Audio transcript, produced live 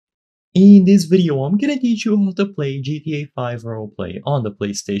In this video, I'm gonna teach you how to play GTA 5 roleplay on the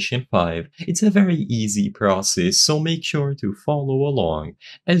PlayStation 5. It's a very easy process, so make sure to follow along.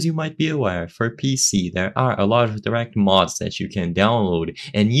 As you might be aware, for PC, there are a lot of direct mods that you can download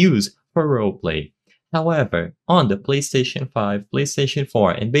and use for roleplay. However, on the PlayStation 5, PlayStation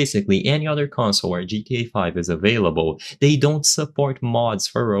 4, and basically any other console where GTA 5 is available, they don't support mods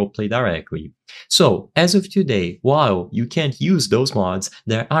for roleplay directly. So, as of today, while you can't use those mods,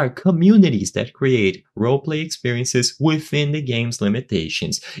 there are communities that create roleplay experiences within the game's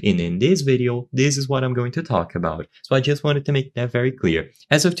limitations. And in this video, this is what I'm going to talk about. So I just wanted to make that very clear.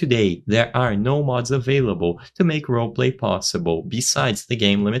 As of today, there are no mods available to make roleplay possible besides the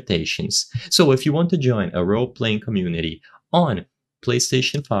game limitations. So if you want to join a role-playing community on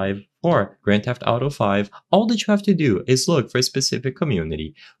PlayStation 5 or Grand Theft Auto 5, all that you have to do is look for a specific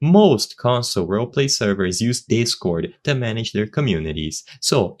community. Most console roleplay servers use Discord to manage their communities.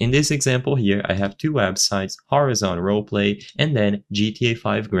 So in this example here, I have two websites, Horizon Roleplay and then GTA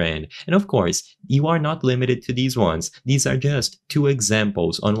 5 Grand. And of course, you are not limited to these ones. These are just two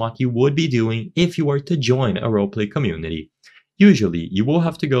examples on what you would be doing if you were to join a roleplay community. Usually, you will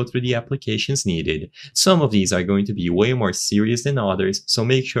have to go through the applications needed. Some of these are going to be way more serious than others, so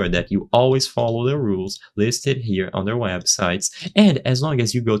make sure that you always follow the rules listed here on their websites. And as long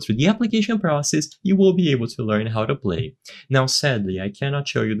as you go through the application process, you will be able to learn how to play. Now, sadly, I cannot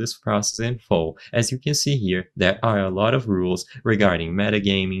show you this process in full. As you can see here, there are a lot of rules regarding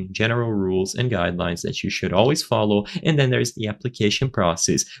metagaming, general rules, and guidelines that you should always follow. And then there's the application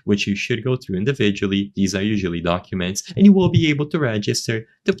process, which you should go through individually. These are usually documents, and you will be able to register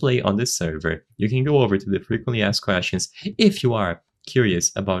to play on this server. You can go over to the frequently asked questions if you are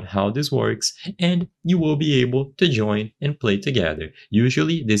curious about how this works, and you will be able to join and play together.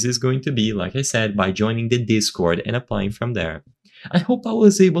 Usually this is going to be, like I said, by joining the Discord and applying from there. I hope I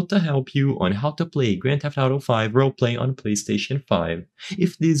was able to help you on how to play Grand Theft Auto 5 roleplay on PlayStation 5.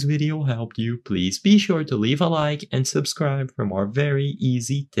 If this video helped you, please be sure to leave a like and subscribe for more very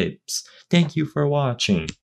easy tips. Thank you for watching.